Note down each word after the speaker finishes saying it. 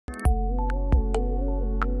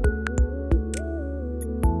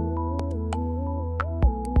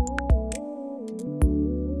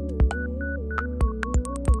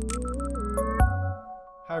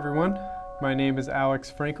Hi everyone, my name is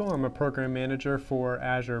Alex Frankel. I'm a program manager for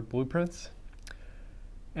Azure Blueprints.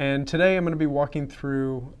 And today I'm going to be walking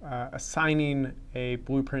through assigning a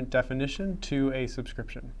blueprint definition to a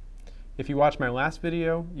subscription. If you watched my last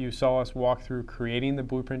video, you saw us walk through creating the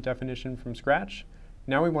blueprint definition from scratch.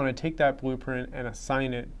 Now we want to take that blueprint and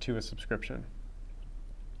assign it to a subscription.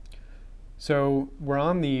 So we're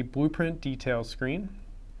on the blueprint details screen.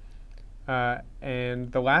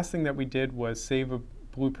 And the last thing that we did was save a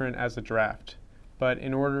blueprint as a draft. But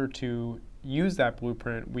in order to use that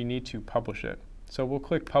blueprint, we need to publish it. So we'll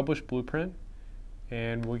click Publish Blueprint,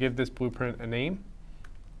 and we'll give this blueprint a name.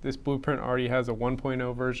 This blueprint already has a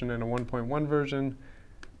 1.0 version and a 1.1 version,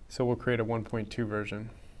 so we'll create a 1.2 version.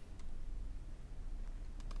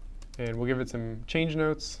 And we'll give it some change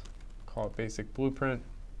notes, call it Basic Blueprint,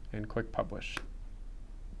 and click Publish.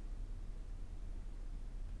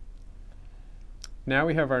 Now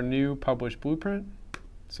we have our new published blueprint,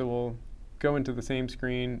 so we'll go into the same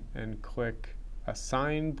screen and click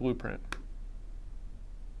Assign Blueprint.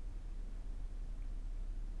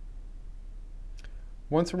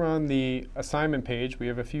 Once we're on the assignment page, we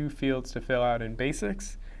have a few fields to fill out in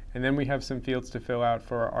Basics, and then we have some fields to fill out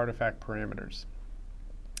for our artifact parameters.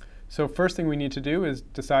 So first thing we need to do is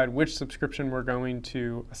decide which subscription we're going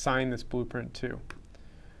to assign this blueprint to.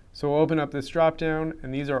 So we'll open up this drop-down,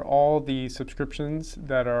 and these are all the subscriptions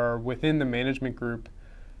that are within the management group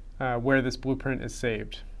where this blueprint is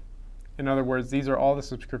saved. In other words, these are all the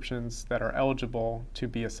subscriptions that are eligible to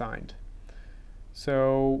be assigned.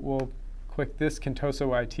 So we'll click this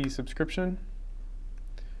Contoso IT subscription.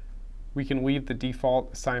 We can leave the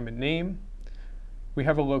default assignment name. We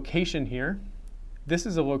have a location here. This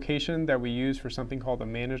is a location that we use for something called a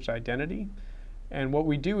managed identity. And what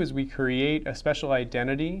we do is we create a special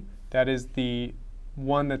identity that is the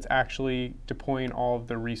one that's actually deploying all of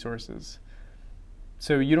the resources.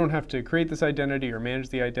 So you don't have to create this identity or manage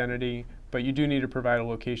the identity, but you do need to provide a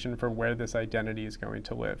location for where this identity is going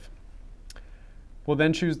to live. We'll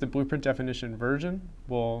then choose the blueprint definition version.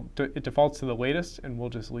 It defaults to the latest, and we'll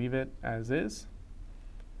just leave it as is.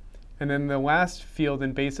 And then the last field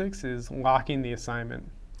in Basics is locking the assignment.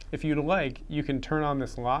 If you'd like, you can turn on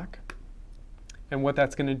this lock. And what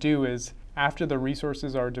that's going to do is, after the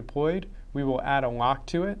resources are deployed, we will add a lock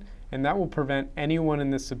to it, and that will prevent anyone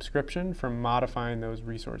in this subscription from modifying those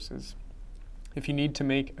resources. If you need to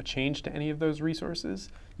make a change to any of those resources,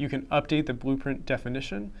 you can update the blueprint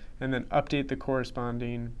definition and then update the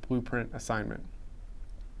corresponding blueprint assignment.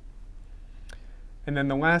 And then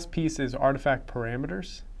the last piece is artifact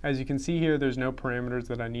parameters. As you can see here, there's no parameters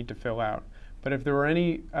that I need to fill out. But if there were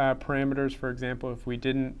any parameters, for example, if we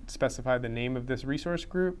didn't specify the name of this resource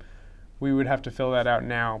group, we would have to fill that out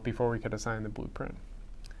now before we could assign the blueprint.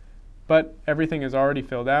 But everything is already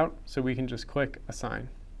filled out, so we can just click Assign.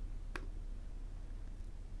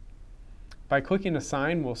 By clicking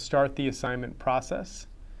Assign, we'll start the assignment process.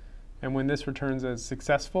 And when this returns as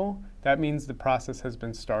successful, that means the process has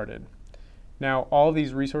been started. Now, all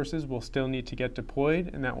these resources will still need to get deployed,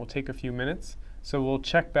 and that will take a few minutes. So we'll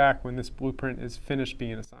check back when this blueprint is finished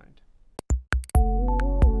being assigned.